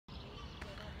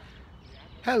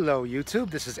Hello YouTube,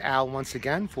 this is Al once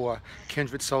again for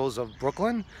Kindred Souls of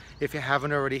Brooklyn. If you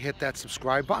haven't already hit that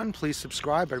subscribe button, please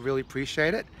subscribe. I really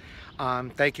appreciate it.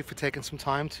 Thank you for taking some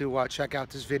time to check out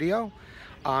this video.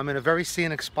 I'm in a very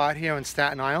scenic spot here in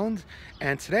Staten Island,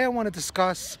 and today I want to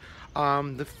discuss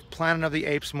the Planet of the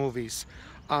Apes movies.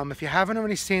 If you haven't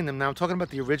already seen them, now I'm talking about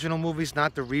the original movies,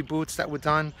 not the reboots that were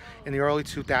done in the early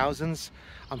 2000s.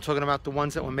 I'm talking about the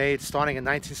ones that were made starting in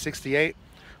 1968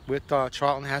 with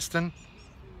Charlton Heston.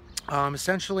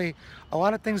 Essentially, a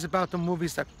lot of things about the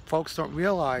movies that folks don't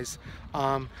realize.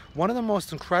 One of the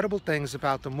most incredible things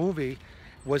about the movie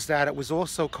was that it was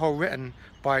also co-written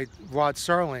by Rod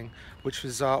Serling, which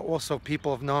is also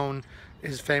people have known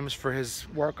is famous for his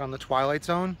work on The Twilight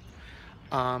Zone.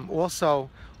 Also,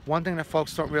 one thing that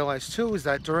folks don't realize too is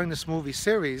that during this movie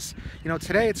series,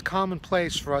 today it's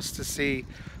commonplace for us to see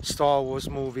Star Wars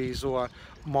movies or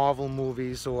Marvel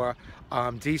movies or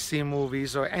DC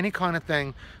movies or any kind of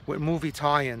thing with movie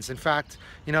tie-ins. In fact,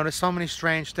 there's so many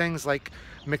strange things, like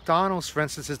McDonald's, for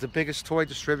instance, is the biggest toy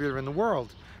distributor in the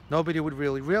world. Nobody would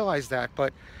really realize that,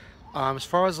 but as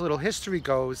far as a little history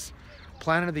goes,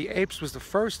 Planet of the Apes was the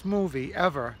first movie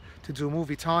ever to do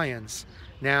movie tie-ins.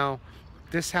 Now,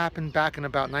 this happened back in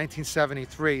about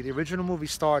 1973. The original movie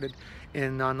started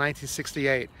in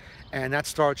 1968, and that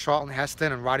starred Charlton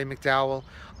Heston and Roddy McDowell.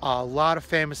 A lot of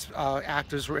famous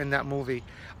actors were in that movie.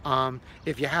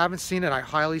 If you haven't seen it, I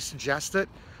highly suggest it.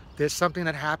 There's something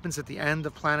that happens at the end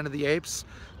of Planet of the Apes,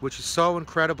 which is so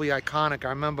incredibly iconic. I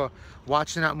remember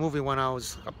watching that movie when I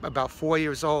was about 4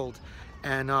 years old,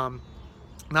 and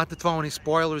not to throw any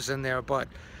spoilers in there, but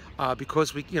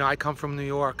because I come from New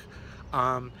York,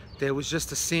 there was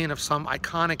just a scene of some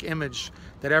iconic image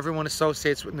that everyone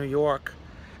associates with New York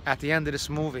at the end of this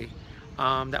movie.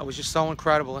 That was just so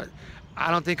incredible. I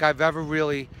don't think I've ever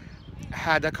really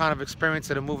had that kind of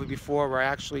experience in a movie before, where I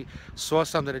actually saw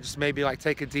something that just made me like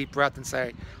take a deep breath and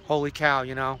say, holy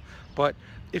cow, But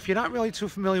if you're not really too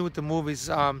familiar with the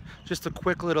movies, just a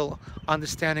quick little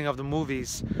understanding of the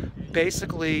movies.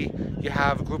 Basically, you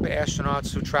have a group of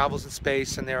astronauts who travels in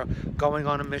space, and they're going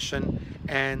on a mission,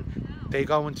 and they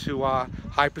go into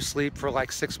hypersleep for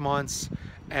like 6 months,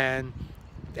 and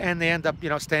they end up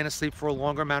staying asleep for a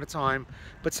longer amount of time,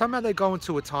 but somehow they go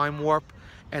into a time warp,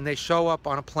 and they show up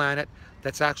on a planet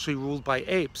that's actually ruled by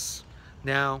apes.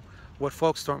 Now, what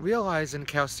folks don't realize, in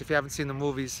case if you haven't seen the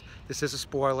movies, this is a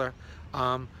spoiler,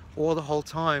 all the whole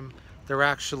time they're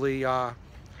actually on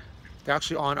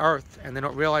Earth, and they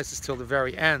don't realize this till the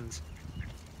very end.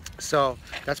 So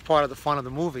that's part of the fun of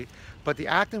the movie. But the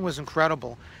acting was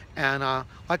incredible, and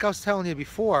like I was telling you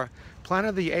before, Planet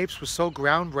of the Apes was so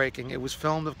groundbreaking. It was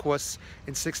filmed, of course,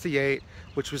 in ᱼ68,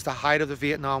 which was the height of the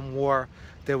Vietnam War.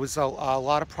 There was a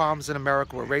lot of problems in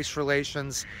America with race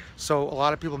relations, so a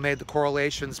lot of people made the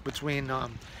correlations between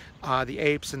the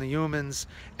apes and the humans,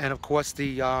 and of course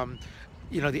the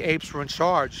apes were in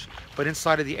charge. But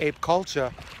inside of the ape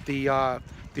culture, the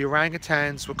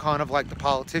orangutans were kind of like the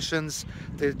politicians,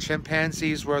 the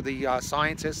chimpanzees were the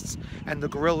scientists, and the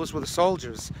gorillas were the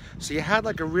soldiers. So you had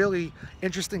like a really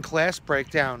interesting class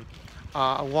breakdown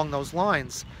along those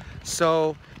lines.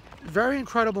 So very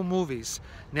incredible movies.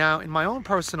 Now, in my own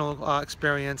personal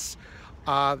experience,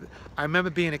 I remember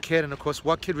being a kid, and of course,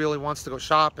 what kid really wants to go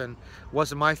shopping?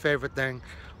 Wasn't my favorite thing.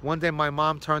 One day my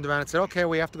mom turned around and said, okay,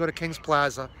 we have to go to Kings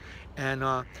Plaza, and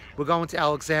we're going to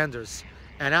Alexander's.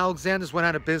 And Alexander's went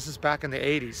out of business back in the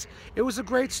 80s. It was a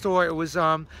great store. It was,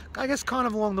 I guess, kind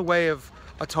of along the way of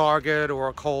a Target or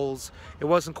a Kohl's. It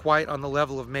wasn't quite on the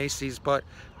level of Macy's, but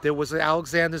there was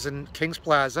Alexander's in Kings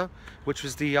Plaza, which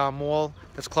was the mall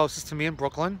that's closest to me in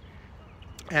Brooklyn.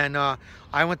 And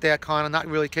I went there kind of not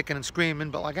really kicking and screaming,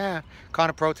 but like, kind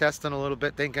of protesting a little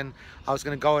bit, thinking I was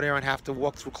going to go there and have to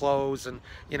walk through clothes and,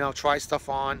 try stuff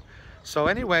on. So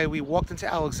anyway, we walked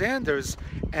into Alexander's,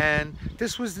 and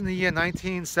this was in the year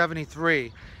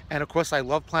 1973. And of course, I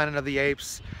love Planet of the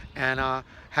Apes, and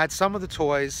had some of the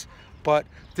toys, but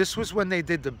this was when they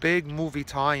did the big movie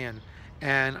tie-in.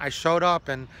 And I showed up,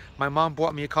 and my mom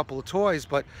bought me a couple of toys,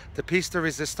 but the piece de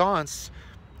resistance,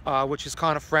 which is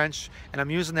kind of French, and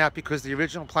I'm using that because the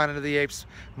original Planet of the Apes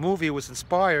movie was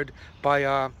inspired by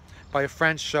a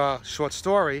French short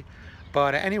story.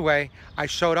 But anyway, I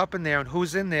showed up in there, and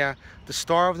who's in there? The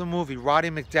star of the movie, Roddy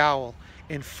McDowell,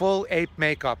 in full ape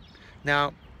makeup.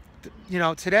 Now,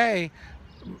 today,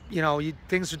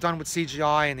 things are done with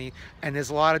CGI, and there's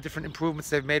a lot of different improvements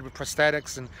they've made with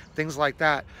prosthetics and things like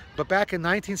that. But back in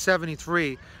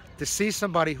 1973, to see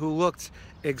somebody who looked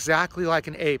exactly like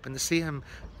an ape, and to see him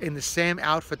in the same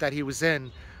outfit that he was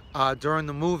in during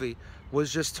the movie,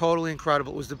 was just totally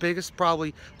incredible. It was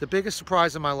probably the biggest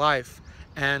surprise of my life.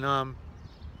 And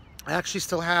I actually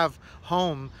still have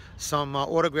home some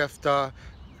autographed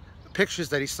pictures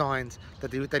that he signed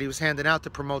that he was handing out to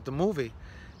promote the movie,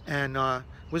 and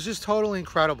was just totally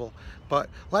incredible. But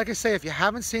like I say, if you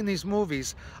haven't seen these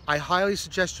movies, I highly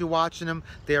suggest you watching them.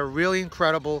 They are really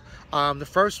incredible. The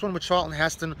first one with Charlton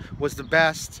Heston was the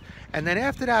best, and then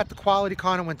after that the quality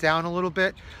kind of went down a little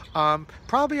bit.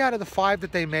 Probably out of the 5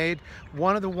 that they made,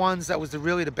 one of the ones that was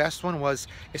really the best one was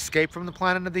Escape from the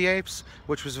Planet of the Apes,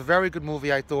 which was a very good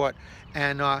movie, I thought,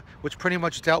 and which pretty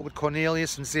much dealt with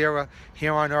Cornelius and Zira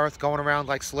here on Earth going around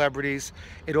like celebrities.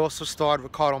 It also starred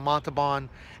Ricardo Montalban,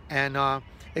 and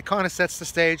it kind of sets the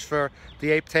stage for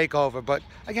the ape takeover. But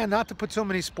again, not to put too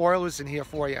many spoilers in here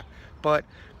for you, but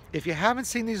if you haven't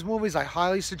seen these movies, I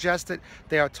highly suggest it.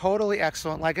 They are totally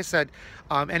excellent. Like I said,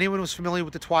 anyone who's familiar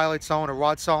with The Twilight Zone or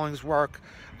Rod Serling's work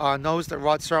knows that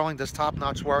Rod Serling does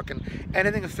top-notch work, and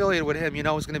anything affiliated with him, you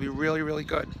know, is going to be really, really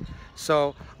good.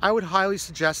 So I would highly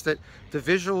suggest it. The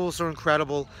visuals are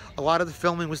incredible. A lot of the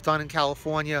filming was done in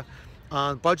California.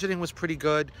 Budgeting was pretty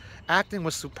good. Acting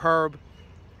was superb.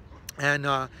 And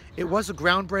it was a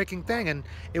groundbreaking thing, and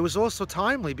it was also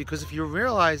timely, because if you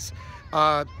realize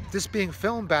this being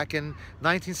filmed back in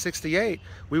 1968,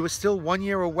 we were still 1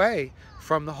 year away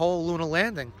from the whole lunar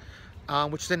landing,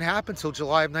 which didn't happen until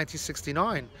July of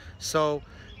 1969. So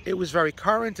it was very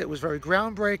current, it was very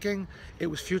groundbreaking, it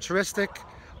was futuristic.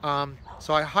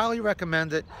 So I highly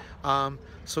recommend it.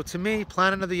 So to me,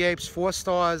 Planet of the Apes, 4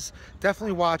 stars.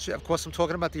 Definitely watch it. Of course, I'm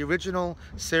talking about the original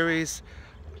series.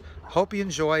 Hope you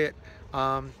enjoy it,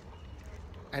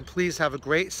 and please have a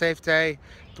great, safe day.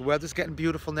 The weather's getting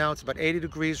beautiful now. It's about 80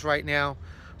 degrees right now,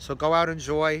 so go out,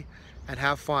 enjoy, and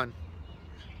have fun.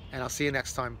 And I'll see you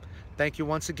next time. Thank you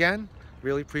once again.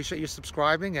 Really appreciate you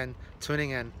subscribing and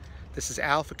tuning in. This is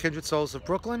Al for Kindred Souls of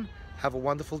Brooklyn. Have a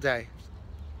wonderful day.